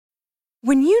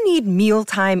When you need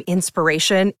mealtime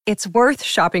inspiration, it's worth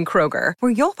shopping Kroger,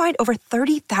 where you'll find over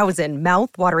 30,000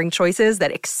 mouth-watering choices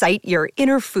that excite your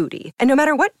inner foodie. And no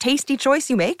matter what tasty choice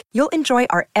you make, you'll enjoy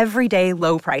our everyday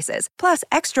low prices, plus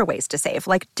extra ways to save,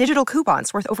 like digital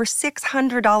coupons worth over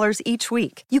 $600 each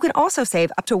week. You can also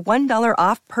save up to $1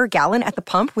 off per gallon at the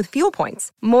pump with fuel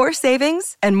points. More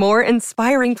savings and more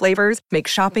inspiring flavors make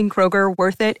shopping Kroger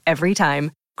worth it every time.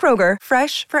 Kroger,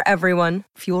 fresh for everyone.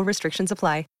 Fuel restrictions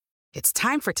apply. It's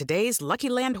time for today's Lucky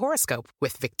Land horoscope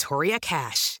with Victoria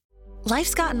Cash.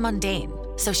 Life's gotten mundane,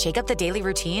 so shake up the daily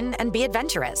routine and be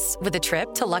adventurous with a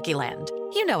trip to Lucky Land.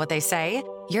 You know what they say,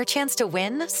 your chance to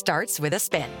win starts with a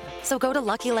spin. So go to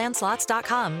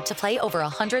LuckyLandSlots.com to play over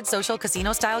 100 social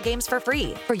casino-style games for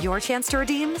free for your chance to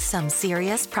redeem some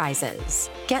serious prizes.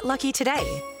 Get lucky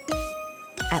today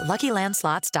at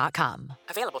LuckyLandSlots.com.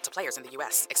 Available to players in the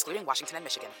U.S., excluding Washington and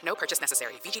Michigan. No purchase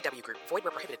necessary. VGW Group. Void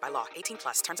where prohibited by law. 18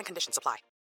 plus. Terms and conditions apply.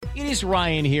 It is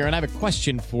Ryan here, and I have a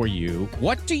question for you.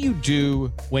 What do you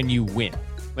do when you win?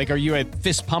 Like, are you a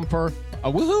fist pumper,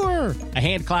 a woohooer, a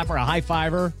hand clapper, a high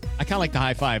fiver? I kind of like the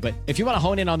high five, but if you want to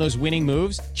hone in on those winning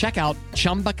moves, check out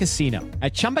Chumba Casino.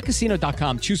 At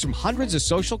ChumbaCasino.com, choose from hundreds of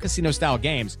social casino-style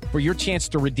games for your chance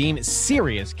to redeem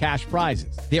serious cash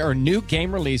prizes. There are new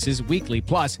game releases weekly,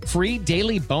 plus free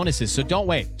daily bonuses. So don't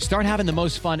wait. Start having the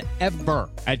most fun ever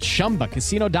at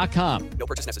ChumbaCasino.com. No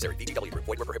purchase necessary. VGW Group.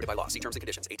 Void where prohibited by law. See terms and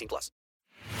conditions. 18 plus.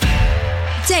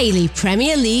 Daily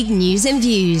Premier League news and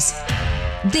views.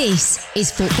 This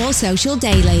is Football Social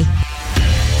Daily.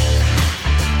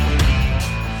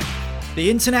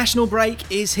 The international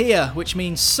break is here, which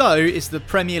means so is the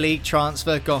Premier League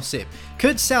transfer gossip.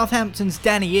 Could Southampton's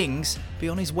Danny Ings be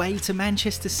on his way to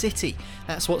Manchester City?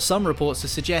 That's what some reports are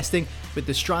suggesting, with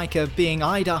the striker being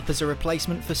eyed up as a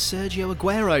replacement for Sergio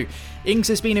Aguero. Ings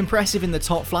has been impressive in the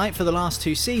top flight for the last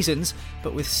 2 seasons,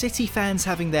 but with City fans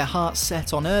having their hearts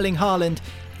set on Erling Haaland,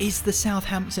 is the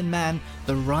Southampton man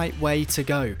the right way to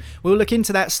go? We'll look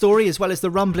into that story, as well as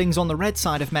the rumblings on the red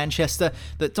side of Manchester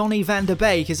that Donny van der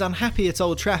Beek is unhappy at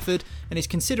Old Trafford and is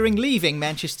considering leaving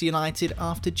Manchester United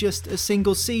after just a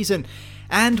single season.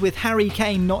 And with Harry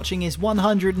Kane notching his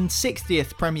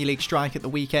 160th Premier League strike at the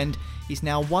weekend, he's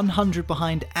now 100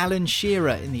 behind Alan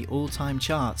Shearer in the all-time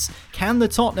charts. Can the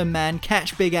Tottenham man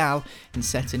catch Big Al and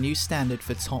set a new standard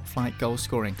for top-flight goal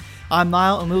scoring? I'm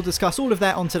Niall, and we'll discuss all of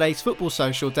that on today's Football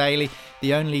Social Daily,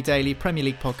 the only daily Premier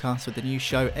League podcast with a new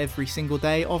show every single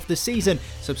day of the season.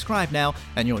 Subscribe now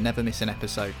and you'll never miss an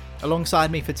episode. Alongside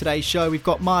me for today's show, we've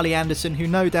got Marley Anderson, who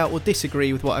no doubt will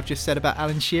disagree with what I've just said about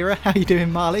Alan Shearer. How are you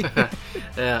doing, Marley?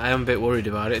 I am a bit worried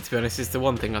about it, to be honest. It's the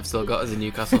one thing I've still got as a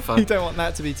Newcastle fan. You don't want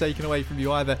that to be taken away from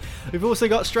you either. We've also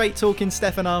got straight talking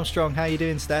Stefan Armstrong. How are you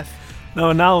doing, Steph?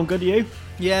 No, now I'm good. You?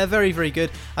 Yeah, very, very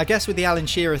good. I guess with the Alan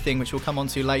Shearer thing, which we'll come on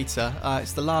to later,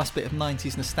 it's the last bit of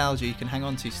 90s nostalgia you can hang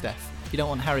on to, Steph. You don't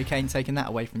want Harry Kane taking that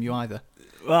away from you either.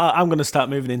 Well, I'm going to start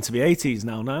moving into the 80s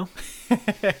now.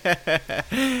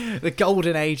 The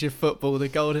golden age of football, the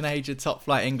golden age of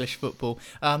top-flight English football.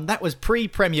 That was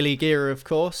pre-Premier League era, of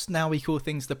course. Now we call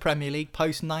things the Premier League,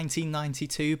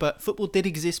 post-1992, but football did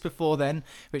exist before then,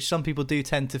 which some people do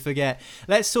tend to forget.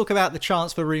 Let's talk about the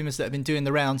transfer rumours that have been doing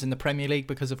the rounds in the Premier League,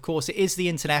 because, of course, it is the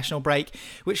international break,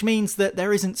 which means that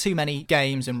there isn't too many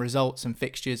games and results and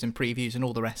fixtures and previews and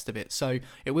all the rest of it. So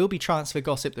it will be transfer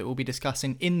gossip that we'll be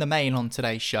discussing in the main on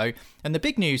today's show. And the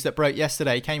big news that broke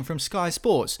yesterday came from Sky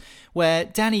Sports, where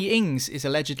Danny Ings is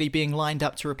allegedly being lined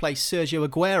up to replace Sergio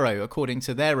Aguero, according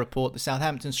to their report. The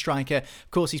Southampton striker,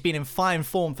 of course, he's been in fine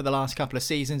form for the last couple of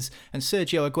seasons, and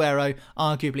Sergio Aguero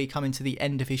arguably coming to the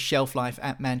end of his shelf life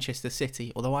at Manchester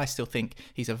City, although I still think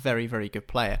he's a very, very good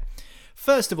player.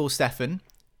 First of all, Stefan,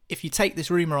 if you take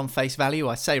this rumour on face value,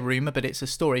 I say rumour, but it's a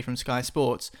story from Sky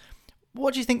Sports,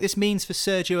 what do you think this means for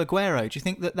Sergio Aguero? Do you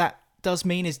think that does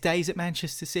mean his days at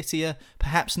Manchester City are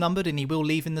perhaps numbered and he will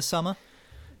leave in the summer?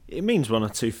 It means one or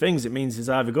two things. It means he's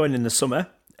either going in the summer,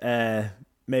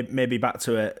 maybe back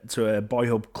to a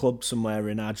boyhood club somewhere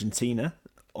in Argentina,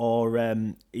 or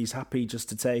he's happy just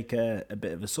to take a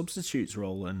bit of a substitutes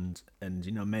role and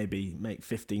maybe make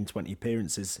 15-20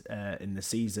 appearances in the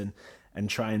season and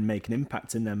try and make an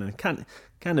impact in them, and kind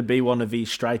of be one of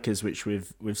these strikers which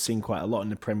we've seen quite a lot in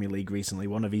the Premier League recently,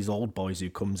 one of these old boys who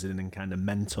comes in and kind of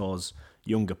mentors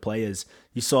younger players.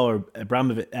 You saw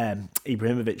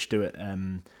Ibrahimovic do it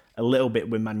a little bit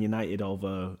with Man United,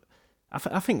 although I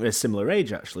think they're a similar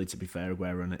age, actually, to be fair,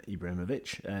 Aguero and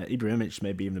Ibrahimovic. Ibrahimovic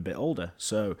may be even a bit older.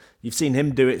 So you've seen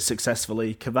him do it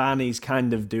successfully. Cavani's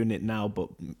kind of doing it now, but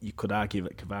you could argue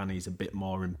that Cavani's a bit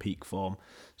more in peak form.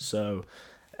 So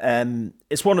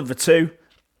it's one of the two.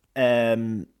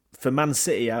 for Man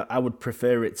City, I would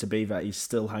prefer it to be that he's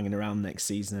still hanging around next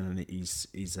season and he's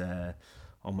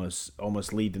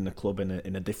almost leading the club in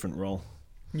a different role.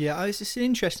 Yeah, it's just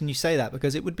interesting you say that,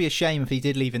 because it would be a shame if he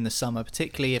did leave in the summer,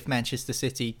 particularly if Manchester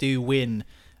City do win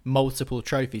multiple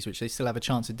trophies, which they still have a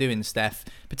chance of doing, Steph,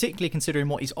 particularly considering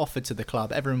what he's offered to the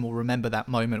club. Everyone will remember that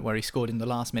moment where he scored in the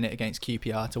last minute against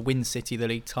QPR to win City the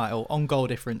league title on goal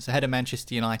difference ahead of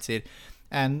Manchester United.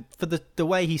 And for the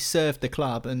way he served the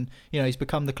club, and he's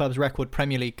become the club's record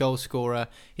Premier League goal scorer.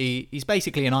 He's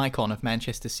basically an icon of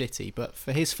Manchester City. But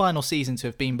for his final season to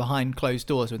have been behind closed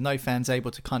doors with no fans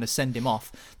able to kind of send him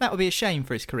off, that would be a shame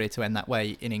for his career to end that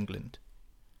way in England.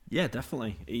 Yeah,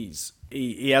 definitely.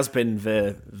 He has been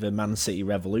the Man City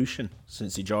revolution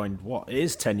since he joined. It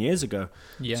is 10 years ago.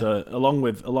 Yeah. So along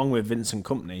with Vincent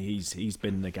Kompany, he's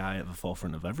been the guy at the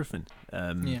forefront of everything.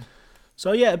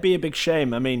 So yeah, it'd be a big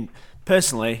shame. I mean,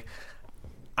 personally,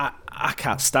 I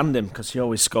can't stand him because he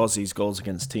always scores these goals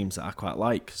against teams that I quite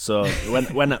like. So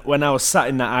when I was sat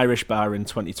in that Irish bar in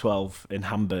 2012 in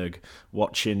Hamburg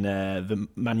watching the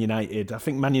Man United, I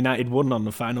think Man United won on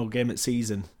the final game of the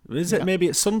season. Is it maybe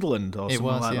at Sunderland or something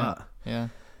like that? Yeah.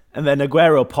 And then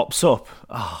Aguero pops up.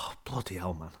 Oh, bloody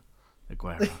hell, man.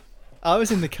 Aguero. I was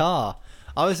in the car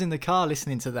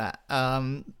listening to that,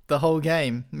 the whole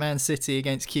game, Man City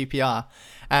against QPR.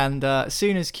 And as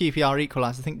soon as QPR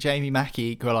equalised, I think Jamie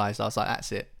Mackie equalised, I was like,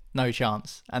 that's it, no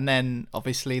chance. And then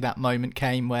obviously that moment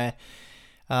came where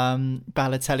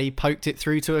Balotelli poked it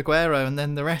through to Aguero, and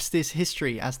then the rest is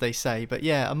history, as they say. But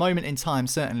yeah, a moment in time,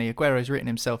 certainly. Aguero's written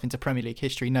himself into Premier League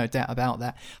history, no doubt about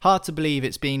that. Hard to believe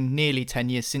it's been nearly 10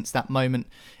 years since that moment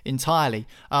entirely.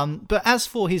 But as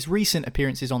for his recent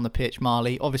appearances on the pitch,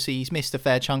 Marley, obviously he's missed a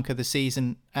fair chunk of the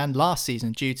season and last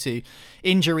season due to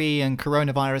injury and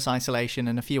coronavirus isolation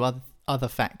and a few other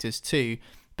factors too.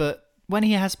 But when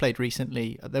he has played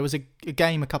recently, there was a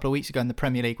game a couple of weeks ago in the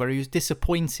Premier League where he was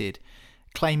disappointed,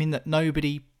 claiming that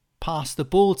nobody passed the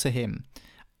ball to him.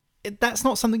 That's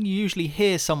not something you usually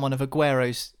hear someone of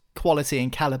Aguero's quality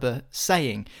and calibre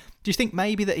saying. Do you think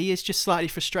maybe that he is just slightly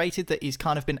frustrated that he's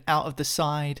kind of been out of the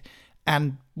side,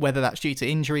 and whether that's due to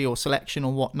injury or selection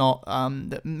or whatnot,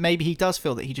 that maybe he does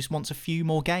feel that he just wants a few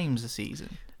more games this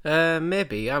season?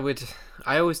 Maybe I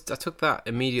took that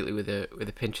immediately with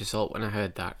a pinch of salt when I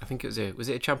heard that. I think was it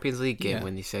a Champions League game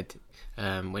when they said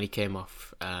when he came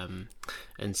off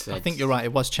and said, I think you're right,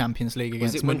 it was Champions League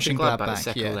against Mönchengladbach, the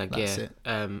second leg, that's it.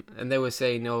 And they were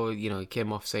saying, he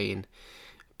came off saying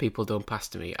people don't pass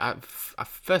to me. I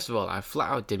first of all, I flat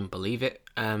out didn't believe it,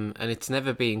 and it's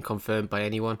never been confirmed by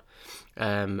anyone.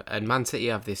 And Man City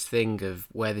have this thing of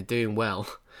where they're doing well,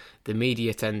 the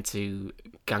media tend to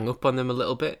gang up on them a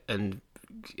little bit and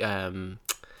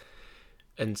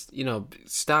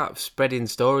start spreading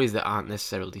stories that aren't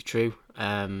necessarily true.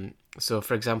 So,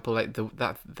 for example, like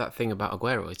that thing about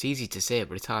Aguero, it's easy to say,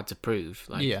 but it's hard to prove.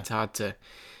 It's hard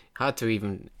to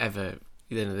even ever.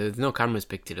 There's no cameras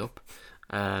picked it up.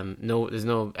 There's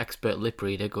no expert lip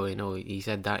reader going, oh, he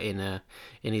said that in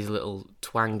his little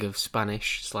twang of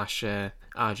Spanish /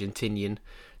 Argentinian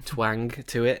twang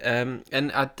to it.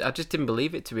 And I just didn't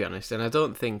believe it, to be honest. And I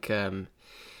don't think I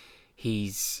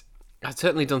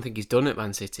certainly don't think he's done at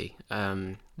Man City.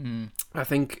 I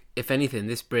think, if anything,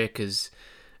 this break has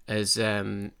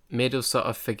made us sort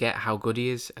of forget how good he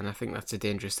is, and I think that's a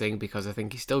dangerous thing because I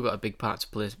think he's still got a big part to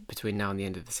play between now and the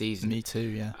end of the season. Me too,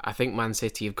 yeah. I think Man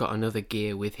City have got another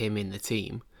gear with him in the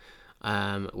team,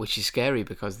 which is scary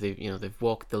because they've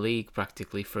walked the league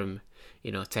practically from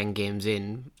 10 games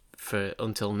in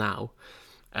until now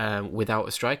without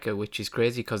a striker, which is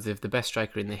crazy because they've the best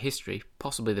striker in the history,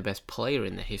 possibly the best player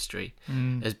in the history,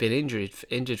 has been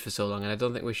injured for so long, and I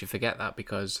don't think we should forget that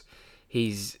because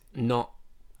he's not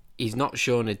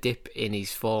shown a dip in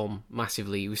his form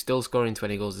massively. He was still scoring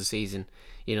 20 goals a season.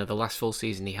 The last full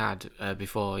season he had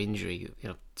before injury,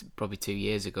 probably 2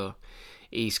 years ago,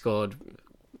 he scored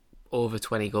over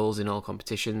 20 goals in all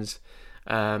competitions.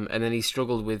 And then he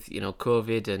struggled with,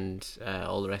 COVID and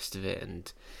all the rest of it.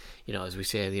 And, as we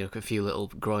say, a few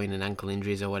little groin and ankle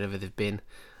injuries or whatever they've been.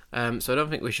 So I don't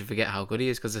think we should forget how good he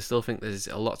is because I still think there's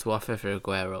a lot to offer for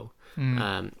Aguero.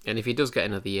 And if he does get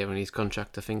another year on his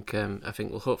contract, I think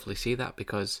we'll hopefully see that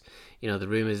because the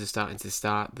rumours are starting to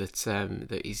start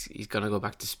that he's going to go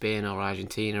back to Spain or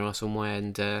Argentina or somewhere,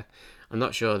 and I'm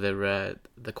not sure they're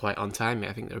quite on time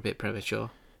yet. I think they're a bit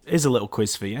premature. Here's a little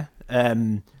quiz for you.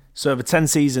 So over 10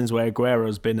 seasons where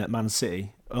Aguero's been at Man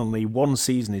City, only one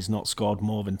season he's not scored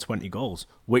more than 20 goals.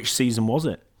 Which season was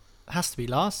it? It has to be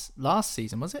last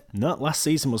season, was it? No, last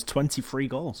season was 23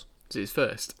 goals. Was it his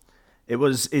first? It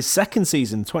was his second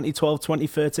season,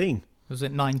 2012-2013. Was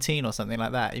it 19 or something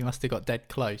like that? He must have got dead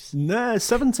close. No,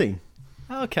 17.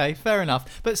 Okay, fair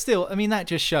enough. But still, I mean, that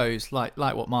just shows, like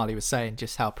what Marley was saying,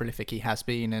 just how prolific he has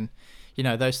been. And, you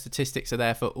know, those statistics are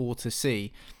there for all to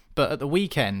see. But at the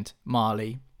weekend,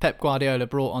 Marley, Pep Guardiola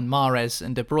brought on Mahrez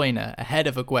and De Bruyne ahead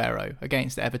of Aguero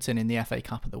against Everton in the FA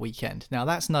Cup at the weekend. Now,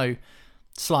 that's no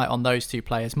slight on those two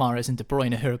players, Mahrez and De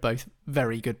Bruyne, who are both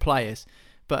very good players.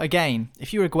 But again,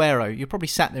 if you're Aguero, you're probably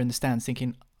sat there in the stands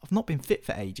thinking, I've not been fit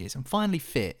for ages. I'm finally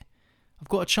fit. I've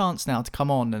got a chance now to come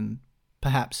on and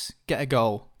perhaps get a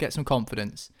goal, get some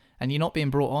confidence, and you're not being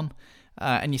brought on,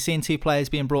 and you're seeing two players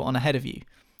being brought on ahead of you.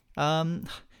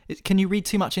 Can you read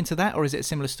too much into that, or is it a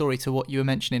similar story to what you were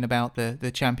mentioning about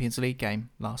the Champions League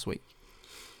game last week?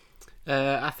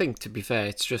 I think, to be fair,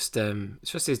 it's just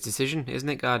his decision, isn't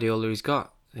it? Guardiola, he's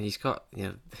got, you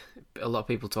know, a lot of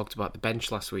people talked about the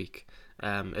bench last week,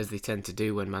 as they tend to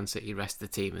do when Man City rest the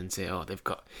team and say, oh, they've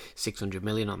got 600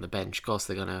 million on the bench. Of course,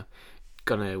 they're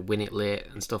gonna win it late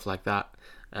and stuff like that.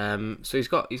 So he's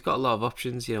got a lot of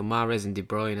options. You know, Mahrez and De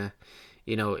Bruyne.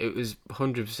 You know, it was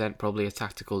 100% probably a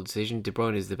tactical decision. De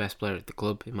Bruyne is the best player at the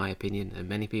club, in my opinion, and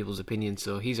many people's opinion.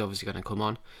 So he's obviously going to come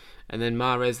on. And then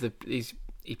Mahrez,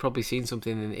 he probably seen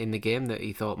something in the game that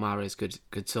he thought Mahrez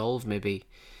could solve. Maybe,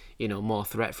 you know, more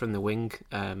threat from the wing,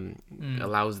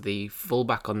 allows the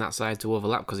fullback on that side to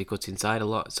overlap because he cuts inside a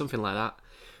lot, something like that.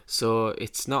 So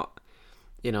it's not,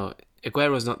 you know,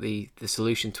 Aguero's not the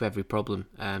solution to every problem.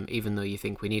 Even though you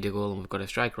think we need a goal and we've got a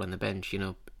striker on the bench, you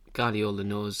know, Guardiola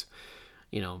knows.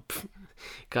 You know,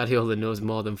 Guardiola knows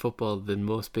more about football than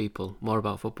most people,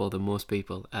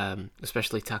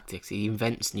 especially tactics. He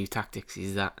invents new tactics.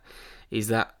 He's that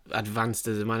advanced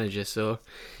as a manager. So,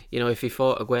 you know, if he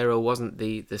thought Aguero wasn't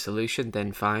the solution,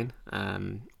 then fine.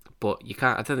 But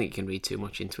I don't think you can read too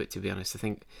much into it, to be honest. I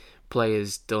think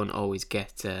players don't always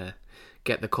get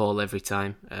the call every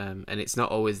time, and it's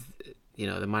not always, you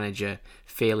know, the manager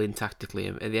failing tactically.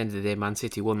 At the end of the day, Man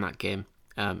City won that game,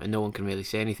 and no one can really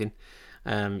say anything.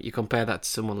 You compare that to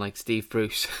someone like Steve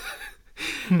Bruce,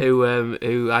 who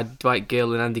had Dwight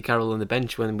Gill and Andy Carroll on the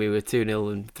bench when we were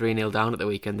 2-0 and 3-0 down at the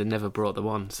weekend and never brought them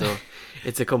on. So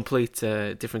it's a complete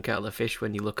different kettle of fish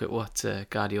when you look at what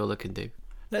Guardiola can do.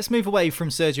 Let's move away from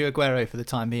Sergio Aguero for the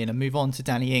time being and move on to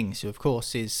Danny Ings, who of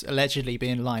course is allegedly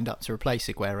being lined up to replace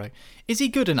Aguero. Is he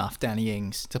good enough, Danny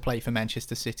Ings, to play for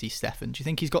Manchester City, Stefan? Do you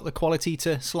think he's got the quality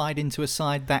to slide into a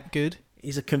side that good?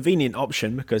 He's a convenient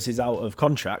option because he's out of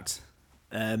contract.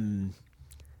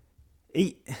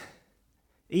 He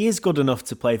is good enough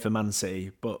to play for Man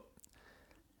City, but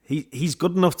he's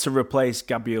good enough to replace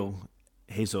Gabriel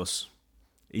Jesus.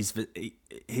 His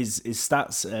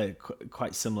stats are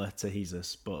quite similar to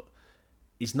Jesus, but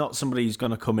he's not somebody who's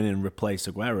going to come in and replace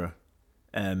Aguero.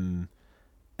 And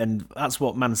that's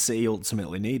what Man City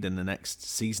ultimately need in the next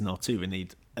season or two. We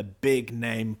need a big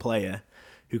name player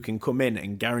who can come in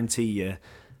and guarantee you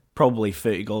probably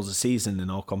 30 goals a season in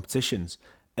all competitions.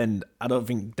 And I don't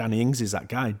think Danny Ings is that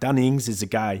guy. Danny Ings is a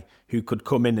guy who could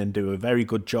come in and do a very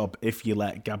good job if you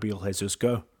let Gabriel Jesus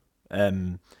go.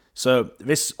 So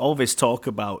all this talk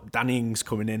about Danny Ings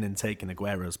coming in and taking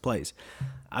Aguero's place,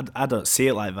 I don't see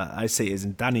it like that. I see it as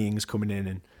Danny Ings coming in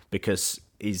and because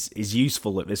he's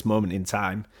useful at this moment in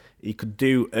time. He could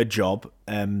do a job,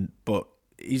 but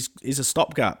he's a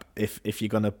stopgap if you're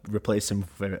going to replace him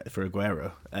for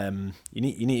Aguero. You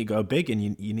need to go big and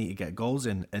you need to get goals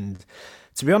in. And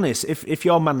to be honest, if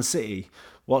you're Man City,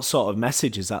 what sort of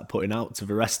message is that putting out to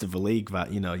the rest of the league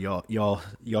that, you know,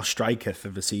 your striker for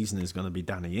the season is going to be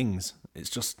Danny Ings? It's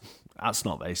just, that's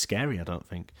not very scary, I don't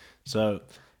think. So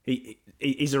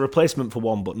he's a replacement for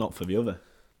one, but not for the other.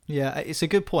 Yeah, it's a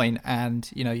good point. And,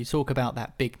 you know, you talk about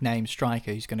that big name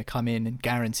striker who's going to come in and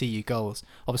guarantee you goals.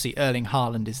 Obviously, Erling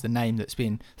Haaland is the name that's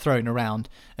been thrown around,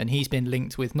 and he's been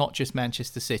linked with not just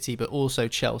Manchester City, but also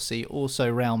Chelsea, also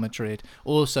Real Madrid,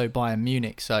 also Bayern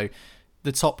Munich. So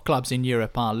the top clubs in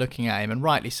Europe are looking at him, and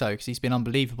rightly so, because he's been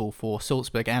unbelievable for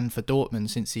Salzburg and for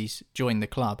Dortmund since he's joined the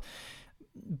club.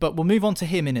 But we'll move on to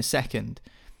him in a second.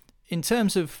 In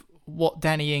terms of what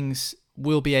Danny Ings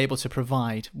will be able to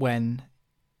provide when,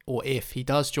 or if he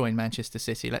does join Manchester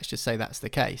City, let's just say that's the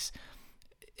case.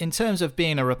 In terms of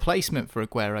being a replacement for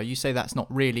Aguero, you say that's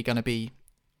not really going to be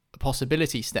a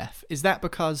possibility, Steph. Is that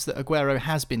because that Aguero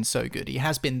has been so good? He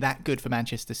has been that good for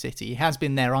Manchester City. He has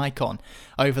been their icon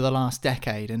over the last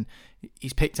decade, and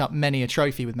he's picked up many a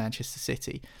trophy with Manchester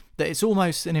City, that it's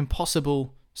almost an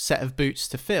impossible set of boots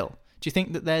to fill. Do you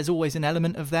think that there's always an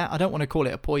element of that? I don't want to call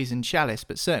it a poison chalice,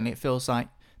 but certainly it feels like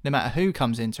no matter who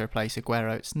comes in to replace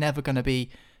Aguero, it's never going to be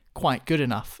quite good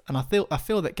enough. And I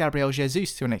feel that Gabriel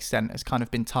Jesus to an extent has kind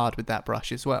of been tarred with that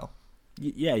brush as well.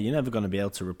 Yeah, you're never going to be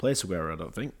able to replace Aguero, I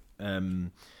don't think.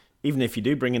 Even if you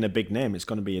do bring in a big name, it's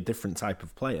going to be a different type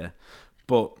of player.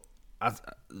 But that's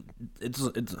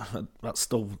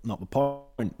still not the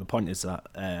point. The point is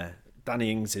that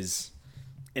Danny Ings is,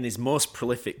 in his most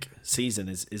prolific season,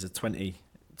 is a 20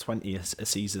 a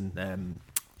season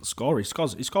scorer. He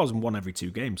scores in 1 every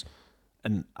 2 games.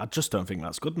 And I just don't think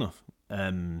that's good enough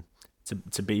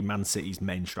to be Man City's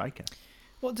main striker.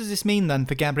 What does this mean then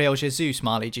for Gabriel Jesus,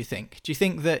 Marley, do you think? Do you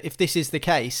think that if this is the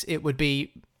case, it would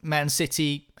be Man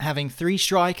City having 3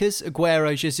 strikers,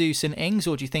 Aguero, Jesus and Ings,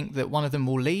 or do you think that one of them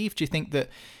will leave? Do you think that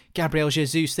Gabriel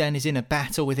Jesus then is in a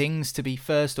battle with Ings to be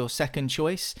first or second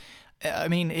choice? I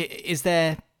mean, is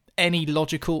there any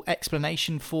logical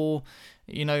explanation for,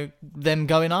 them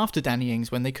going after Danny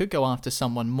Ings when they could go after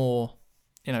someone more,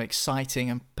 exciting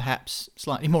and perhaps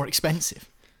slightly more expensive?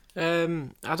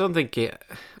 I don't think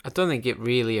it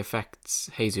really affects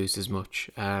Jesus as much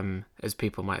as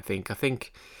people might think. I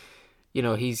think,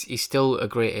 he's still a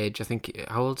great age. I think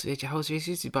how old is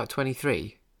Jesus? He's about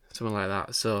 23, something like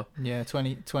that. So yeah,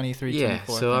 23, yeah.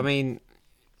 24. So I mean,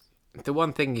 the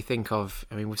one thing you think of,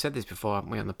 we've said this before, haven't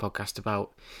we, on the podcast,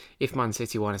 about if Man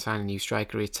City want to sign a new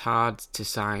striker, it's hard to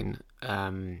sign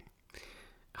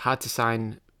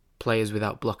players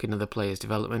without blocking other players'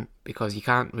 development, because you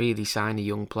can't really sign a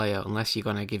young player unless you're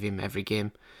going to give him every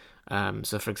game.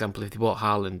 So, for example, if they bought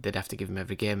Haaland, they'd have to give him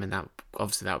every game, and that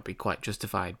would be quite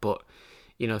justified. But,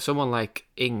 someone like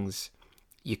Ings,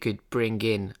 you could bring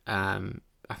in,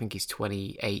 I think he's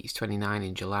 28, he's 29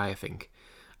 in July, I think,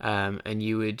 and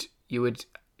you would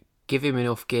give him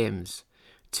enough games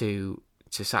to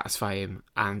satisfy him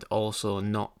and also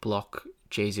not block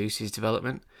Jesus'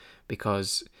 development,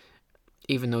 because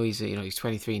even though he's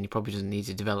 23 and he probably doesn't need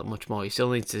to develop much more, he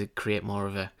still needs to create more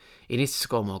of he needs to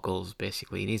score more goals,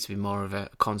 basically. He needs to be more of a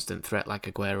constant threat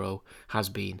like Aguero has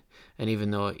been. And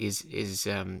even though his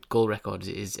goal record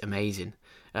is amazing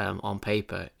on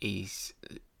paper,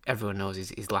 everyone knows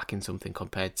he's lacking something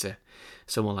compared to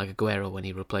someone like Aguero when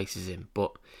he replaces him.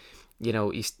 But,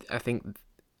 I think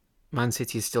Man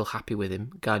City is still happy with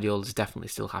him. Guardiola's definitely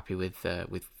still happy with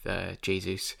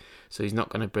Jesus, so he's not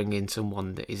going to bring in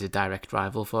someone that is a direct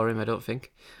rival for him, I don't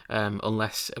think,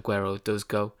 unless Aguero does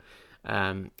go,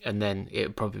 and then it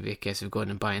would probably be a case of going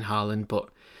and buying Haaland. But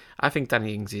I think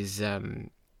Danny Ings is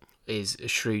a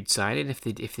shrewd signing if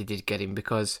they did get him,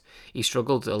 because he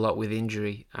struggled a lot with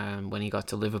injury when he got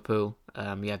to Liverpool.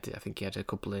 I think he had a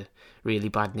couple of really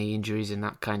bad knee injuries, and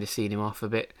that kind of seen him off a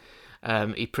bit.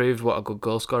 He proved what a good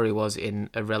goal scorer he was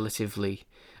in a relatively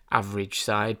average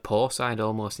side, poor side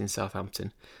almost, in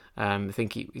Southampton. I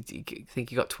think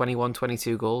he got 21,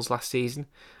 22 goals last season,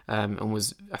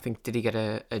 and did he get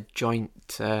a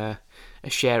joint a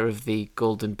share of the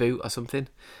Golden Boot or something?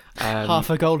 Half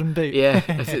a Golden Boot. Yeah,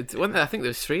 I think there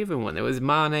was 3 of them. There was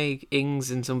Mane, Ings,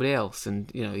 and somebody else,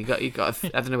 and he got.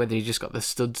 I don't know whether he just got the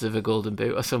studs of a Golden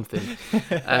Boot or something.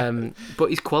 But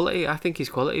his quality, I think his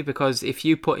quality, because if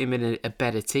you put him in a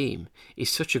better team,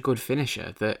 he's such a good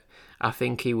finisher that I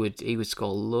think he would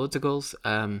score loads of goals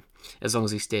as long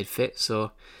as he stayed fit.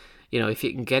 So, if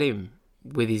you can get him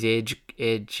with his age,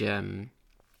 playing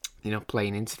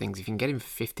into things, if you can get him for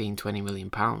 15, 20 million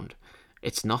pound,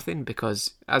 it's nothing,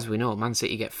 because as we know, Man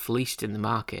City get fleeced in the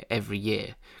market every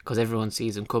year because everyone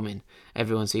sees them coming,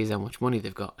 everyone sees how much money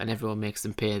they've got, and everyone makes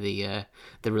them pay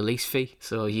the release fee.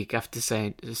 So you have to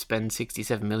spend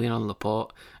 67 million on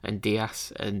Laporte and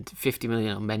Diaz, and 50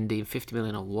 million on Mendy, and 50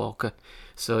 million on Walker.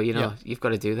 So you've got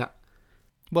to do that.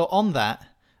 Well, on that,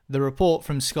 the report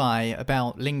from Sky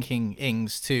about linking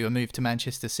Ings to a move to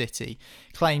Manchester City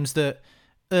claims that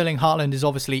Erling Haaland is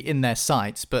obviously in their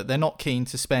sights, but they're not keen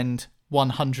to spend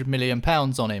 £100 million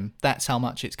on him. That's how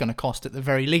much it's going to cost at the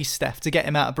very least, Steph, to get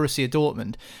him out of Borussia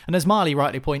Dortmund. And as Marley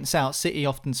rightly points out, City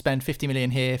often spend 50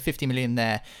 million here, 50 million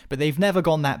there, but they've never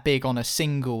gone that big on a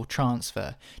single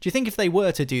transfer. Do you think if they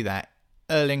were to do that,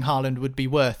 Erling Haaland would be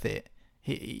worth it?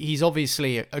 He's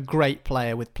obviously a great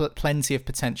player with plenty of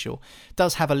potential,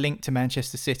 does have a link to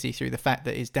Manchester City through the fact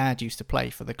that his dad used to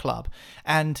play for the club.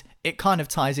 And it kind of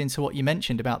ties into what you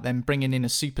mentioned about them bringing in a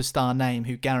superstar name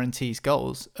who guarantees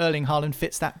goals. Erling Haaland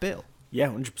fits that bill. Yeah,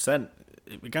 100%.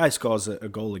 The guy scores a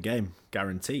goal a game,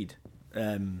 guaranteed.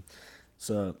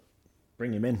 So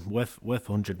bring him in, worth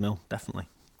 100 mil, definitely.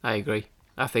 I agree.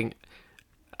 I think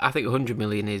 100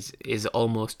 million is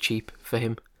almost cheap for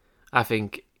him. I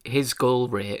think his goal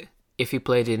rate, if he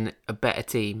played in a better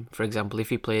team, for example, if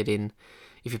he played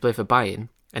for Bayern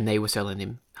and they were selling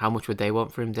him, how much would they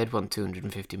want for him? They'd want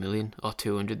 250 million or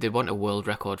 200. They'd want a world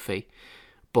record fee.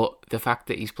 But the fact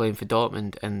that he's playing for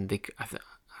Dortmund, and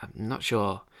I'm not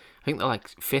sure I think they're like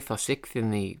 5th or 6th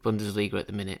in the Bundesliga at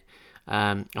the minute.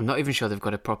 I'm not even sure they've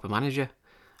got a proper manager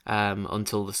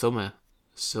until the summer,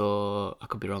 so I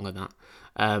could be wrong on that.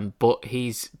 But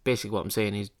he's basically what I'm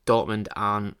saying is Dortmund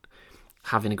aren't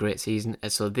having a great season,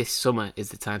 and so this summer is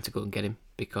the time to go and get him,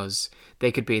 because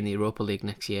they could be in the Europa League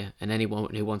next year, and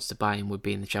anyone who wants to buy him would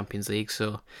be in the Champions League.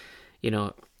 So,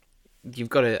 you've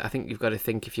got to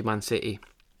think, if you're Man City,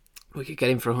 we could get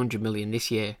him for 100 million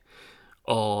this year,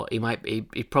 or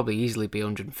he'd probably easily be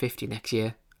 150 next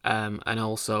year. And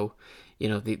also,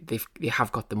 they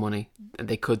have got the money and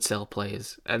they could sell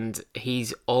players, and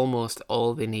he's almost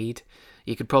all they need.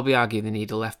 You could probably argue they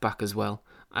need a left back as well,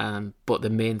 but the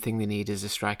main thing they need is a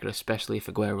striker, especially if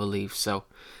Aguero leaves. So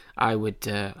I'd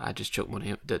just chuck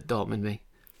money at Dortmund, me.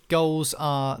 Goals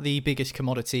are the biggest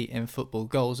commodity in football.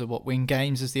 Goals are what win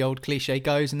games, as the old cliche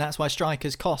goes, and that's why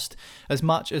strikers cost as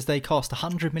much as they cost.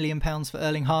 £100 million for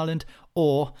Erling Haaland,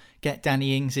 or get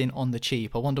Danny Ings in on the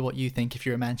cheap. I wonder what you think if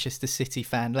you're a Manchester City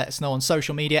fan. Let us know on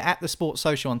social media, at The Sports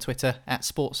Social on Twitter, at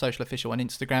Sports Social Official on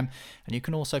Instagram, and you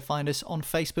can also find us on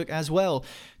Facebook as well.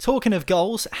 Talking of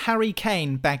goals, Harry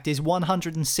Kane bagged his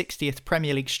 160th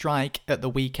Premier League strike at the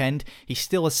weekend. He's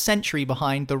still a century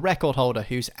behind the record holder,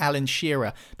 who's Alan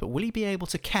Shearer, but will he be able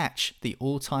to catch the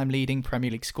all-time leading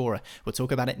Premier League scorer? We'll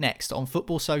talk about it next on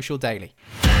Football Social Daily.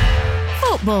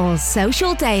 Football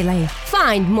Social Daily.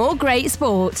 Find more great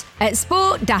sport at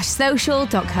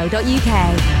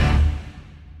sport-social.co.uk.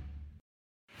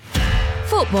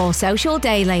 Football Social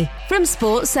Daily from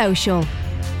Sports Social.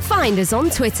 Find us on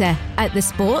Twitter at The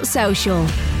Sports Social.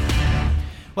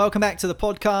 Welcome back to the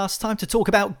podcast. Time to talk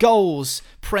about goals.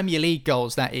 Premier League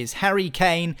goals, that is. Harry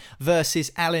Kane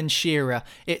versus Alan Shearer.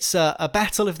 It's a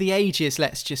battle of the ages,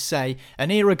 let's just say. An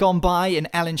era gone by in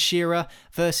Alan Shearer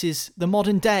versus the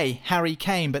modern day Harry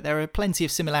Kane. But there are plenty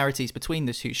of similarities between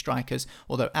the two strikers,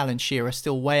 although Alan Shearer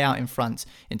still way out in front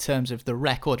in terms of the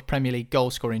record Premier League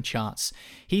goal scoring charts.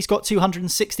 He's got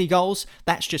 260 goals.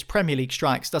 That's just Premier League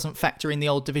strikes. Doesn't factor in the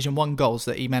old Division 1 goals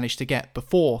that he managed to get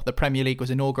before the Premier League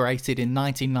was inaugurated in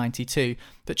 1992.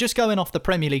 But just going off the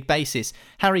Premier League basis,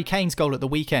 Harry Kane's goal at the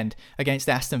weekend against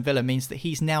Aston Villa means that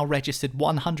he's now registered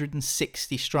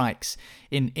 160 strikes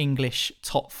in English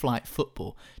top flight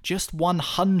football. Just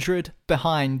 100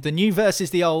 behind the new versus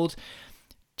the old.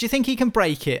 Do you think he can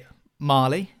break it,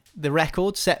 Marley? The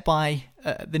record set by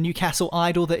the Newcastle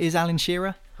idol that is Alan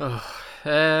Shearer?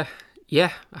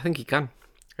 Yeah, I think he can.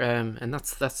 And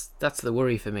that's the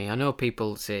worry for me. I know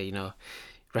people say,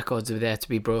 records are there to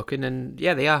be broken, and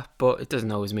yeah, they are, but it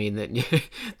doesn't always mean that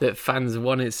that fans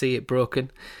want to see it broken.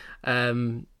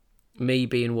 Me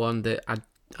being one that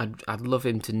I'd love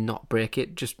him to not break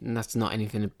it. And that's not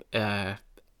anything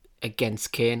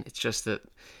against Kane. It's just that,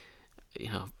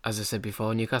 as I said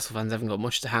before, Newcastle fans haven't got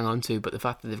much to hang on to, but the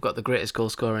fact that they've got the greatest goal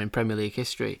scorer in Premier League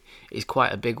history is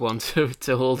quite a big one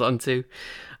to hold on to.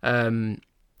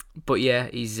 But yeah,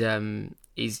 he's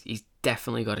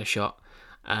definitely got a shot.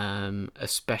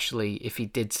 Especially if he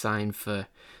did sign for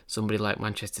somebody like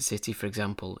Manchester City, for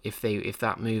example. If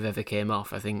that move ever came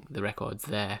off, I think the record's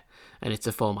there, and it's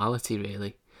a formality,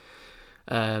 really.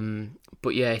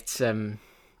 But yeah,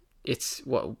 it's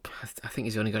what I think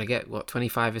he's only going to get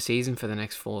 25 a season for the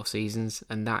next 4 seasons,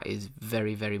 and that is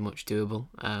very, very much doable.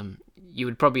 You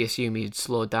would probably assume he'd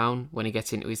slow down when he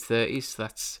gets into his 30s. So I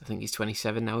think he's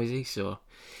 27 now, is he? So,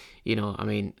 I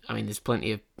mean, there's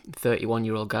plenty of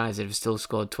 31-year-old guys that have still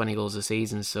scored 20 goals a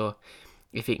season. So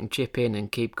if he can chip in and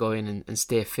keep going and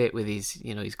stay fit with his,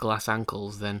 his glass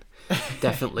ankles, then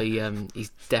definitely, he's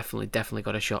definitely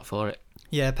got a shot for it.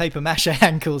 Yeah, paper mache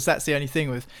ankles, that's the only thing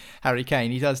with Harry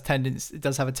Kane. He does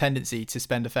have a tendency to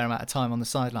spend a fair amount of time on the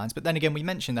sidelines. But then again, we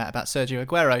mentioned that about Sergio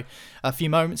Aguero a few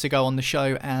moments ago on the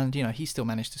show, and he still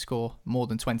managed to score more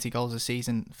than 20 goals a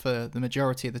season for the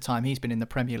majority of the time he's been in the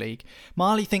Premier League.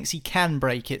 Marley thinks he can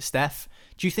break it, Steph.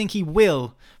 Do you think he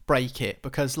will break it?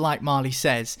 Because like Marley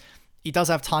says, he does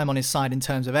have time on his side in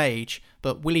terms of age,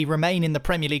 but will he remain in the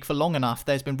Premier League for long enough?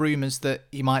 There's been rumours that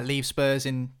he might leave Spurs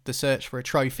in the search for a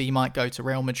trophy. He might go to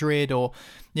Real Madrid, or,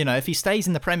 if he stays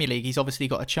in the Premier League, he's obviously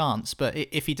got a chance. But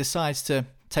if he decides to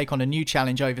take on a new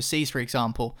challenge overseas, for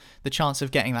example, the chance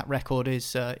of getting that record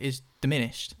is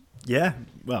diminished. Yeah,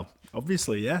 well,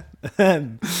 obviously, yeah. I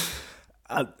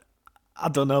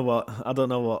don't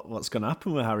know what's going to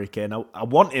happen with Harry Kane. I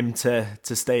want him to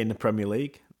stay in the Premier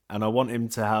League. And I want him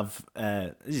to have,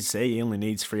 as you say, he only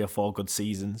needs 3 or 4 good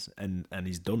seasons, and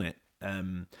he's done it.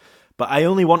 But I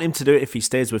only want him to do it if he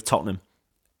stays with Tottenham,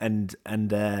 and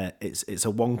it's a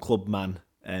one club man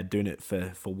doing it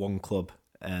for one club.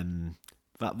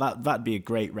 That'd be a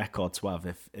great record to have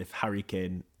if Harry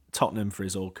Kane, Tottenham for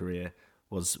his whole career,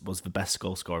 was the best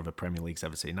goal scorer the Premier League's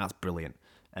ever seen. That's brilliant.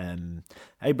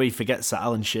 Everybody forgets that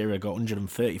Alan Shearer got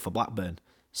 130 for Blackburn,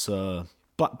 so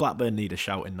Blackburn need a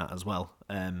shout in that as well.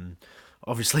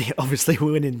 Obviously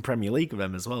we're winning Premier League with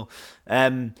them as well.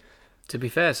 To be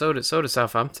fair, so did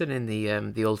Southampton in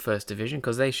the old First Division,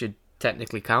 because they should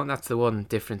technically count. That's the one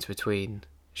difference between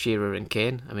Shearer and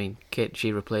Kane. I mean,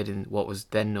 Shearer played in what was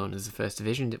then known as the First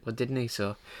Division, didn't he? So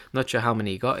I'm not sure how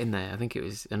many he got in there. I think it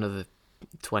was another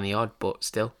 20 odd, but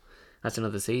still, that's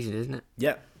another season, isn't it?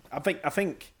 Yeah, I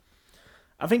think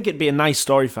it'd be a nice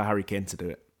story for Harry Kane to do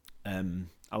it.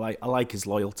 I like his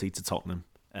loyalty to Tottenham.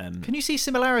 Can you see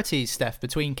similarities, Steph,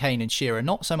 between Kane and Shearer?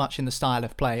 Not so much in the style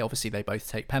of play. Obviously, they both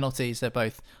take penalties. They're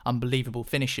both unbelievable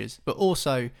finishers. But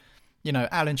also, you know,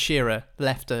 Alan Shearer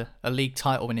left a league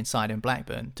title winning side in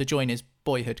Blackburn to join his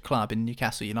boyhood club in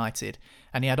Newcastle United.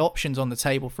 And he had options on the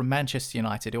table from Manchester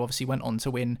United, who obviously went on to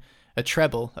win a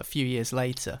treble a few years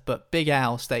later. But Big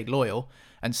Al stayed loyal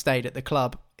and stayed at the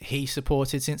club he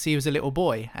supported since he was a little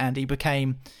boy. And he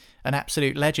became an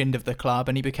absolute legend of the club,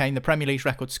 and he became the Premier League's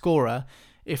record scorer,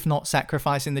 if not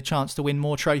sacrificing the chance to win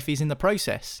more trophies in the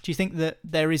process. Do you think that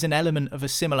there is an element of a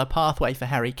similar pathway for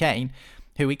Harry Kane,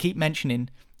 who we keep mentioning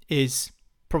is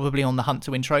probably on the hunt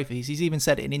to win trophies? He's even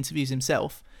said it in interviews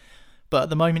himself. But at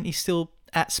the moment, he's still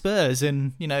at Spurs,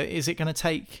 and, you know, is it going to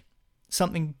take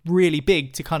something really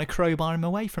big to kind of crowbar him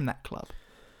away from that club?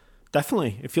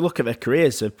 Definitely. If you look at their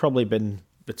careers, they've probably been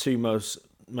the two most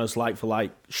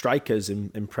like-for-like strikers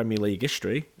in Premier League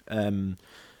history.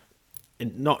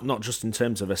 Not just in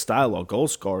terms of a style or goal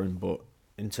scoring, but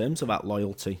in terms of that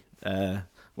loyalty.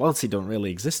 Loyalty don't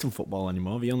really exist in football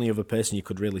anymore. The only other person you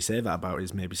could really say that about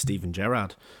is maybe Steven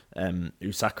Gerrard,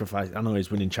 who sacrificed. I know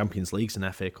he's winning Champions Leagues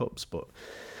and FA Cups, but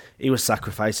he was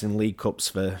sacrificing League Cups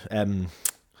for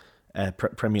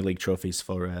Premier League trophies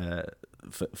for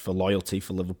loyalty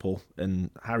for Liverpool, and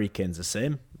Harry Kane's the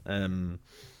same.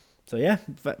 So yeah,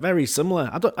 very similar.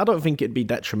 I don't think it'd be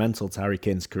detrimental to Harry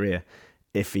Kane's career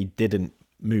if he didn't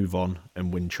move on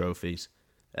and win trophies.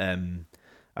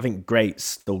 I think greats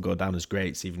still go down as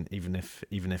greats, even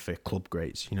if they're club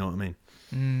greats. You know what I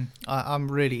mean?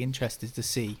 I'm really interested to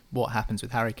see what happens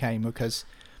with Harry Kane, because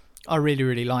I really,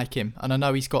 really like him. And I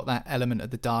know he's got that element of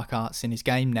the dark arts in his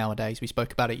game nowadays. We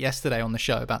spoke about it yesterday on the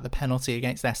show, about the penalty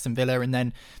against Aston Villa and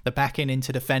then the backing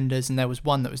into defenders. And there was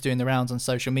one that was doing the rounds on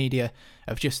social media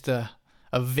of just a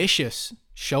vicious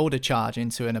shoulder charge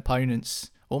into an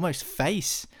opponent's almost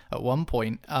face at one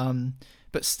point.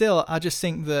 But still, I just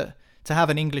think that to have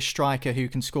an English striker who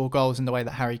can score goals in the way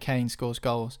that Harry Kane scores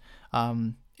goals,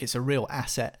 it's a real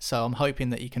asset. So I'm hoping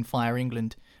that he can fire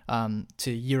England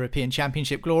to European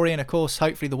Championship glory, and of course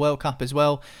hopefully the World Cup as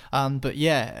well. But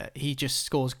yeah, he just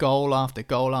scores goal after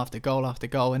goal after goal after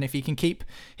goal, and if he can keep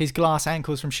his glass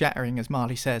ankles from shattering, as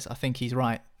Marley says, I think he's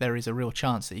right. There is a real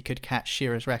chance that he could catch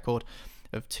Shearer's record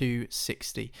of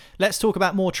 260. Let's talk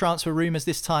about more transfer rumours,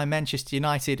 this time Manchester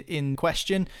United in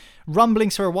question.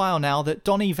 Rumblings for a while now that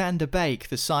Donny van de Beek,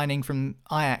 the signing from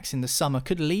Ajax in the summer,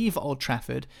 could leave Old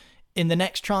Trafford in the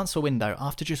next transfer window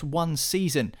after just one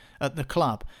season at the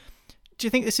club. Do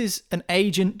you think this is an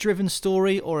agent-driven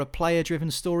story or a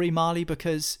player-driven story, Marley?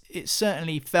 Because it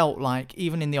certainly felt like,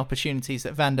 even in the opportunities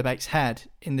that Van der Beek's had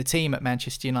in the team at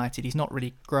Manchester United, he's not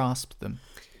really grasped them.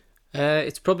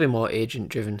 It's probably more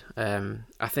agent-driven.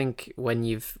 I think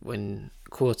when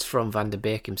quotes from Van der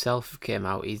Beek himself came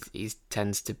out, he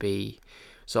tends to be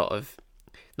sort of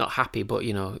not happy, but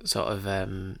sort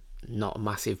of not a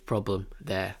massive problem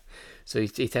there. So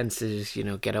he tends to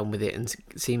just get on with it and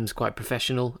seems quite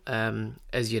professional,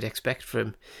 as you'd expect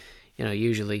from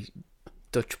usually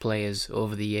Dutch players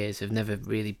over the years have never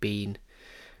really been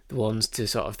the ones to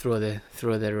sort of throw their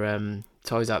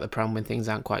toys out the pram when things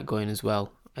aren't quite going as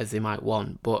well as they might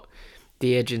want. But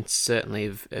the agents certainly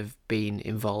have been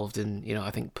involved, and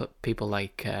I think people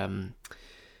like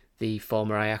the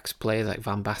former Ajax players like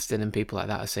Van Basten and people like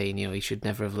that are saying he should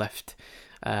never have left.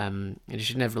 He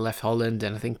should never have left Holland,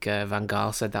 and I think Van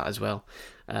Gaal said that as well.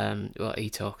 Well, he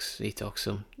talks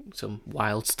some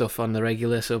wild stuff on the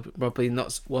regular, so probably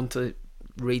not one to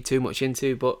read too much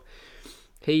into. But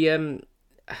he,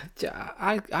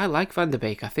 I like Van der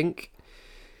Beek.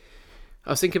 I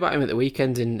was thinking about him at the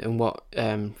weekend and what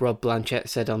Rob Blanchett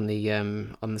said on the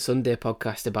Sunday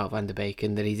podcast about Van der Beek,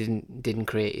 and that he didn't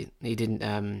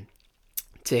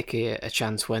take a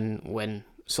chance when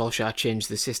Solskjaer changed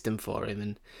the system for him.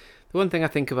 And the one thing I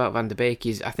think about Van der Beek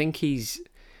is I think he's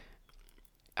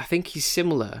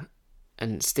similar,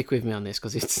 and stick with me on this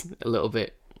because it's a little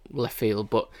bit left field,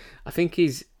 but I think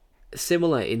he's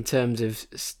similar in terms of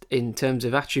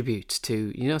attributes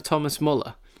to Thomas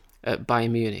Muller at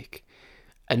Bayern Munich.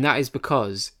 And that is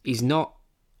because he's not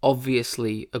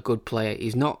obviously a good player.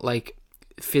 He's not like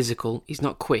physical. He's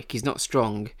not quick. He's not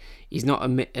strong. He's not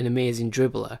an amazing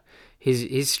dribbler.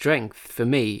 His strength for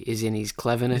me is in his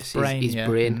cleverness, his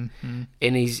brain,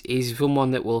 and he's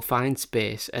someone that will find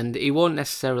space, and he won't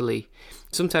necessarily.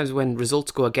 Sometimes when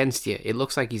results go against you, it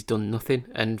looks like he's done nothing,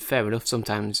 and fair enough.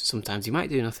 Sometimes he might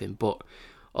do nothing, but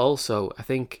also I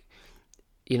think,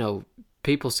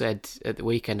 people said at the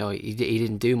weekend, he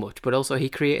didn't do much, but also he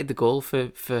created the goal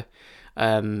for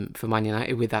Man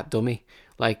United with that dummy.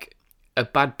 Like, a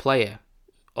bad player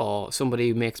or somebody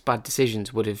who makes bad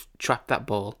decisions would have trapped that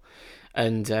ball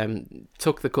and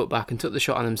took the cutback and took the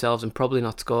shot on themselves and probably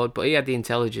not scored. But he had the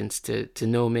intelligence to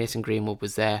know Mason Greenwood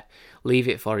was there, leave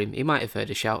it for him. He might have heard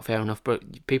a shout, fair enough,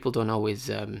 but people don't always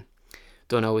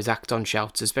act on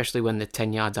shouts, especially when they're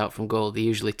 10 yards out from goal. They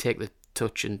usually take the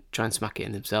touch and try and smack it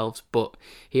in themselves. But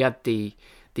he had the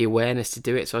awareness to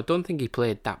do it, so I don't think he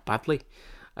played that badly.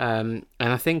 And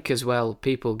I think as well,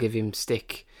 people give him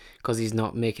stick because he's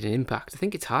not making an impact. I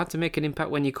think it's hard to make an impact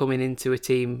when you're coming into a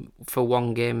team for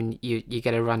one game and you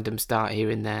get a random start here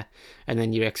and there, and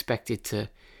then you're expected to,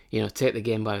 take the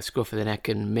game by the scruff of the neck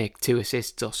and make 2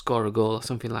 assists or score a goal or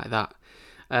something like that.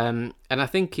 And I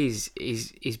think he's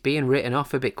being written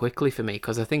off a bit quickly for me,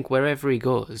 because I think wherever he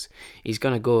goes, he's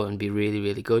going to go and be really,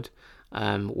 really good.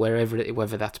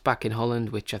 Whether that's back in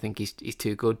Holland, which I think he's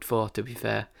too good for, to be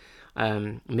fair.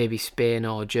 Maybe Spain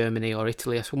or Germany or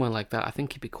Italy or somewhere like that. I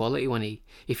think he'd be quality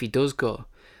if he does go.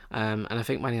 And I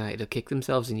think Man United will kick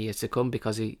themselves in years to come,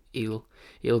 because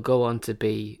he'll go on to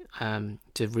be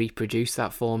to reproduce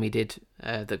that form he did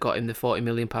that got him the £40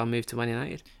 million move to Man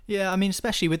United. Yeah, I mean,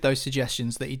 especially with those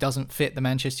suggestions that he doesn't fit the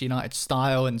Manchester United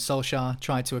style, and Solskjaer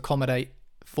tried to accommodate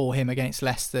for him against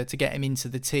Leicester to get him into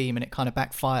the team, and it kind of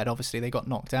backfired. Obviously, they got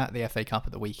knocked out of the FA Cup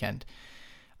at the weekend.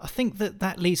 I think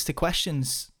that leads to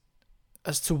questions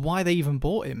as to why they even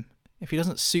bought him if he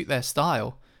doesn't suit their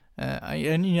style.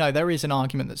 And there is an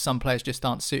argument that some players just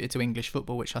aren't suited to English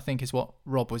football, which I think is what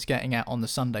Rob was getting at on the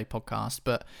Sunday podcast.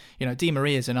 But Di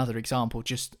Maria is another example,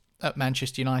 just at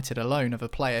Manchester United alone, of a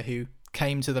player who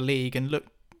came to the league and looked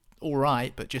all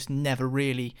right, but just never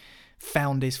really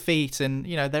found his feet. And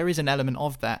there is an element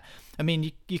of that. I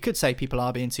mean, you could say people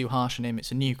are being too harsh on him.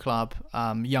 It's a new club,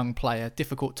 young player,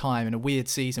 difficult time in a weird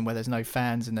season where there's no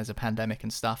fans and there's a pandemic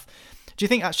and stuff. Do you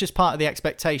think that's just part of the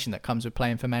expectation that comes with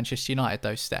playing for Manchester United,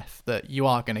 though, Steph? That you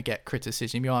are going to get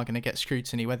criticism, you are going to get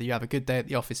scrutiny, whether you have a good day at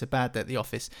the office, a bad day at the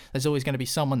office. There's always going to be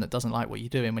someone that doesn't like what you're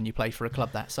doing when you play for a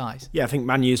club that size. Yeah, I think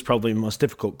Man U is probably the most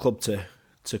difficult club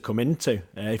to come into.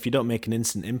 If you don't make an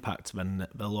instant impact, then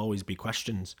there'll always be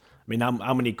questions. I mean,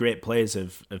 how many great players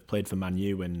have played for Man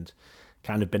U and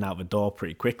kind of been out the door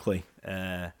pretty quickly?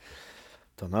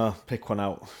 Don't know. Pick one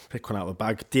out of the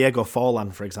bag. Diego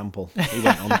Forlan, for example. He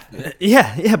went on.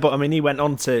 yeah, but I mean, he went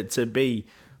on to be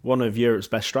one of Europe's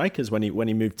best strikers when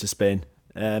he moved to Spain.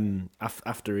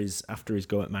 After his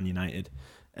go at Man United.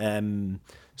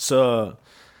 So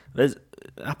there's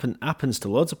happens to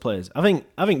loads of players. I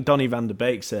think Donny van de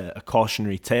Beek's a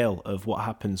cautionary tale of what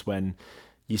happens when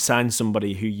you sign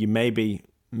somebody who you maybe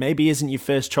isn't your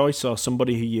first choice, or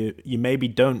somebody who you maybe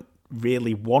don't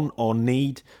really want or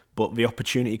need, but the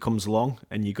opportunity comes along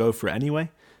and you go for it anyway.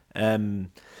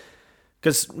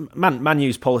 Because Man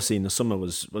U's policy in the summer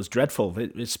was dreadful.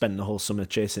 It spent the whole summer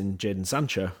chasing Jadon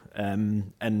Sancho,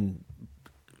 and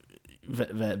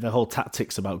the whole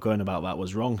tactics about going about that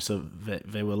was wrong. So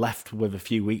they were left with a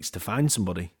few weeks to find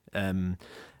somebody, and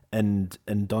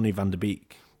Donny van de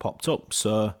Beek popped up.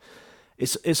 So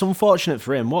it's unfortunate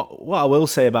for him. What I will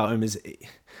say about him is,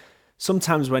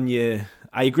 sometimes when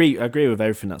I agree with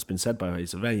everything that's been said by him.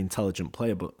 He's a very intelligent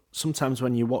player, but sometimes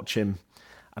when you watch him,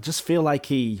 I just feel like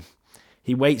he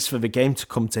waits for the game to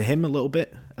come to him a little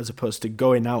bit, as opposed to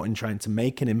going out and trying to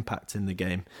make an impact in the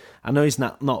game. I know he's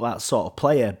not that sort of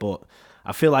player, but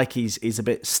I feel like he's a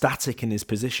bit static in his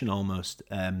position almost.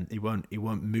 He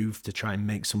won't move to try and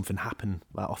make something happen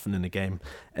that often in a game,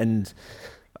 and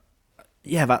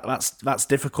yeah, that's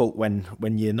difficult when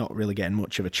you're not really getting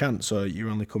much of a chance, or you're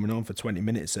only coming on for 20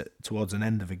 minutes towards an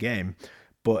end of a game.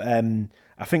 But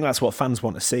I think that's what fans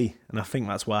want to see, and I think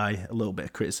that's why a little bit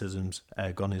of criticism's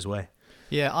gone his way.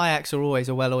 Yeah, Ajax are always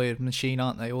a well-oiled machine,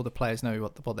 aren't they? All the players know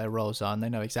what their roles are, and they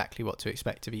know exactly what to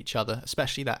expect of each other,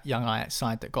 especially that young Ajax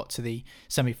side that got to the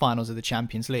semi-finals of the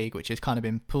Champions League, which has kind of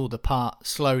been pulled apart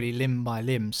slowly, limb by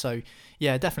limb. So,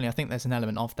 yeah, definitely, I think there's an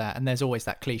element of that. And there's always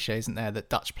that cliche, isn't there, that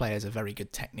Dutch players are very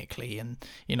good technically, and,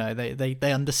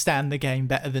 they understand the game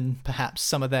better than perhaps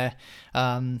some of their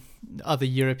other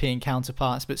European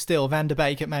counterparts, but still, Van der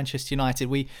Beek at Manchester United.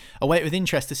 We await with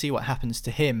interest to see what happens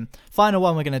to him. Final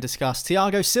one we're going to discuss,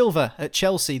 Thiago Silva at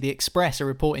Chelsea. The Express are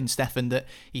reporting, Stefan, that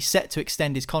he's set to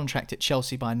extend his contract at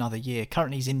Chelsea by another year.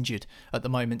 Currently he's injured at the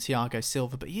moment, Thiago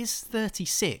Silva, but he is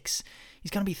 36.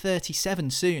 He's going to be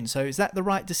 37 soon. So is that the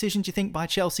right decision, do you think, by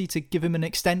Chelsea to give him an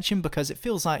extension? Because it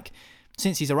feels like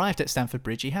since he's arrived at Stamford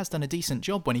Bridge, he has done a decent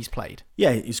job when he's played.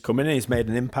 Yeah, he's come in and he's made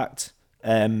an impact.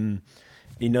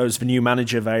 He knows the new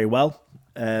manager very well.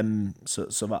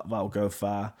 So that'll go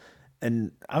far.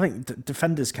 And I think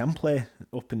defenders can play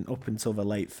up until the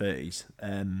late 30s.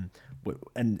 And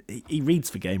he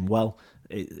reads the game well.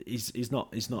 He's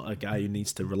not a guy who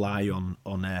needs to rely on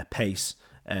pace.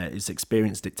 His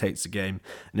experience dictates the game,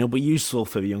 and he'll be useful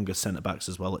for the younger centre-backs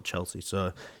as well at Chelsea.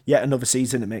 So, yeah, another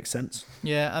season, it makes sense.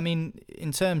 Yeah, I mean,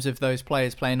 in terms of those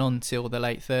players playing on till the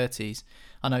late 30s,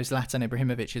 I know Zlatan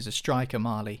Ibrahimovic is a striker,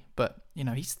 Marley, but,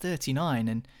 he's 39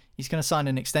 and he's going to sign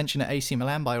an extension at AC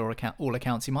Milan by all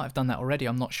accounts. He might have done that already,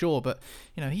 I'm not sure, but,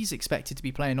 he's expected to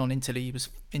be playing on until his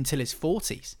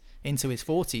 40s,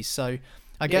 so...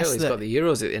 I guess he's got the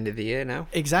Euros at the end of the year now.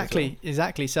 Exactly.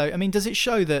 So, I mean, does it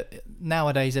show that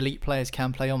nowadays elite players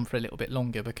can play on for a little bit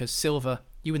longer? Because Silva,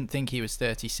 you wouldn't think he was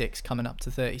 36, coming up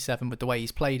to 37 with the way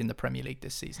he's played in the Premier League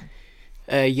this season.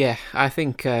 Yeah, I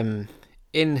think in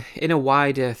a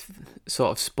wider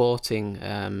sort of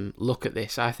sporting look at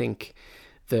this, I think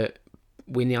that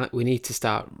we need to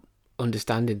start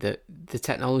understanding that the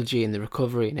technology and the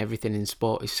recovery and everything in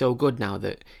sport is so good now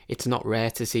that it's not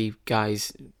rare to see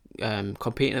guys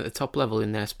competing at the top level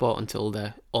in their sport until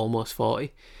they're almost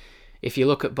 40. If you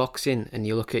look at boxing and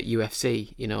you look at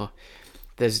UFC,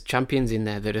 there's champions in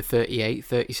there that are 38,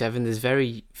 37. There's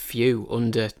very few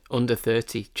under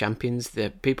 30 champions.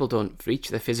 People don't reach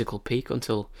their physical peak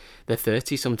until they're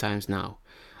 30 sometimes now.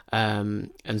 And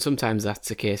sometimes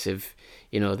that's a case of,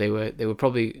 they were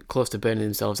probably close to burning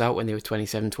themselves out when they were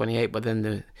 27, 28, but then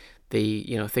the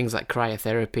things like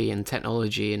cryotherapy and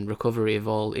technology and recovery have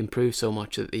all improved so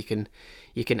much that you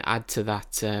can add to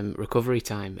that recovery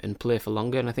time and play for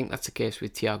longer. And I think that's the case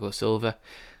with Thiago Silva.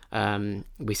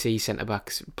 We see centre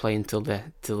backs playing till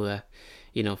they're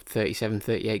 37,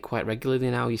 38 quite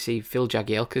regularly now. You see Phil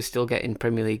Jagielka still getting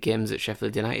Premier League games at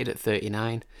Sheffield United at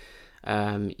 39.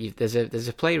 There's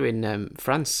a player in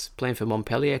France playing for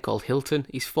Montpellier called Hilton.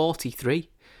 He's 43.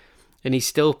 And he's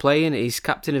still playing. He's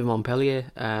captain of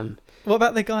Montpellier. What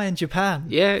about the guy in Japan?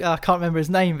 Yeah, I can't remember his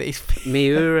name, but he's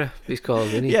Miura. He's called,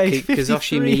 isn't he? Yeah, he's 53.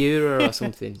 Kazushi Miura or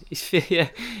something.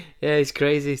 He's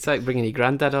crazy. It's like bringing your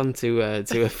granddad on to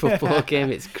a football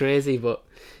game. It's crazy, but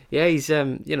yeah, he's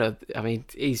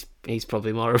he's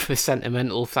probably more of a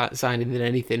sentimental signing than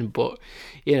anything. But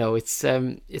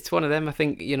it's one of them. I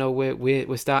think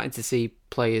we're starting to see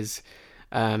players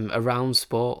around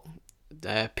sport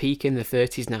peak in the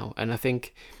 30s now, and I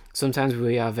think sometimes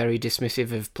we are very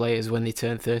dismissive of players when they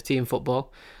turn 30 in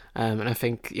football, and I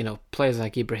think players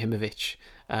like Ibrahimovic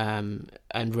and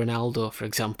Ronaldo, for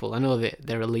example, I know that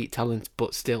they're elite talents,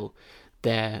 but still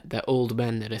they're old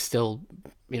men that are still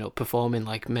performing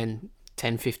like men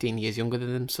 10-15 years younger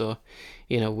than them. So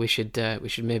we should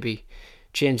maybe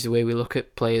change the way we look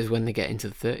at players when they get into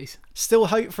the 30s. Still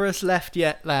hope for us left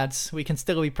yet, lads. We can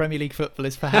still be Premier League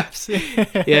footballers, perhaps.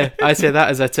 Yeah, I say that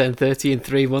as I turn 30 in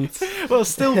 3 months. Well,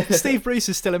 still, Steve Bruce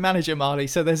is still a manager, Marley,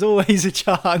 so there's always a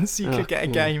chance you could get a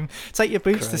game. Take your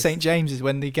boots to St James's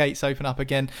when the gates open up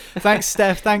again. Thanks,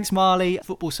 Steph. Thanks, Marley.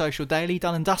 Football Social Daily,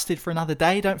 done and dusted for another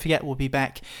day. Don't forget, we'll be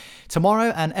back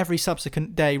tomorrow and every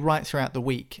subsequent day right throughout the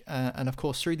week. And of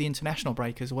course, through the international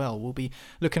break as well. We'll be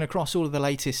looking across all of the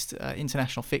latest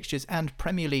international fixtures and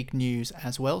Premier League news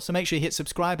as well. So make sure you hit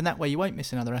subscribe, and that way you won't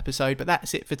miss another episode. But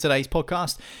that's it for today's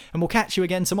podcast, and we'll catch you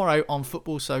again tomorrow on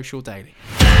Football Social Daily.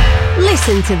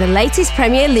 Listen to the latest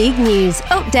Premier League news,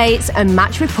 updates and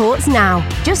match reports now.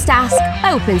 Just ask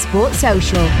Open Sport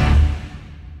Social.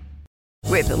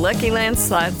 With the Lucky Land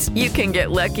Slots, you can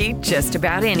get lucky just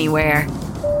about anywhere.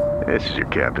 This is your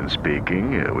captain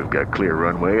speaking. We've got clear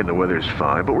runway and the weather's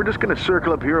fine, but we're just going to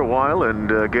circle up here a while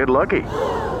and get lucky.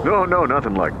 No,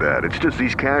 nothing like that. It's just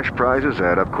these cash prizes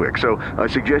add up quick. So I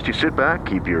suggest you sit back,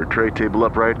 keep your tray table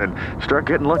upright, and start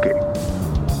getting lucky.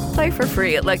 Play for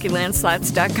free at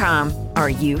LuckyLandSlots.com.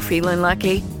 Are you feeling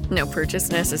lucky? No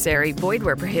purchase necessary. Void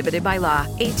where prohibited by law.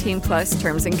 18+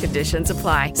 terms and conditions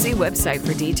apply. See website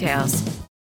for details.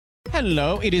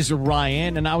 Hello, it is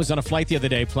Ryan, and I was on a flight the other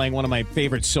day playing one of my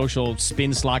favorite social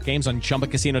spin slot games on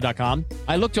ChumbaCasino.com.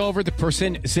 I looked over at the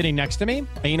person sitting next to me,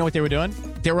 and you know what they were doing?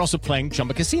 They were also playing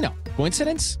Chumba Casino.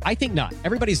 Coincidence? I think not.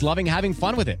 Everybody's loving having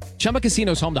fun with it. Chumba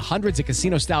Casino is home to hundreds of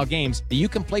casino-style games that you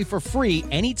can play for free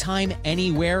anytime,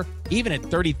 anywhere, even at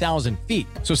 30,000 feet.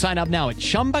 So sign up now at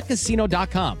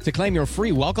ChumbaCasino.com to claim your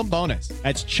free welcome bonus.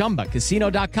 That's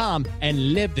ChumbaCasino.com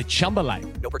and live the Chumba life.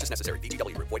 No purchase necessary.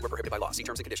 VGW Group. Void where prohibited by law. See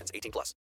terms and conditions. 18+.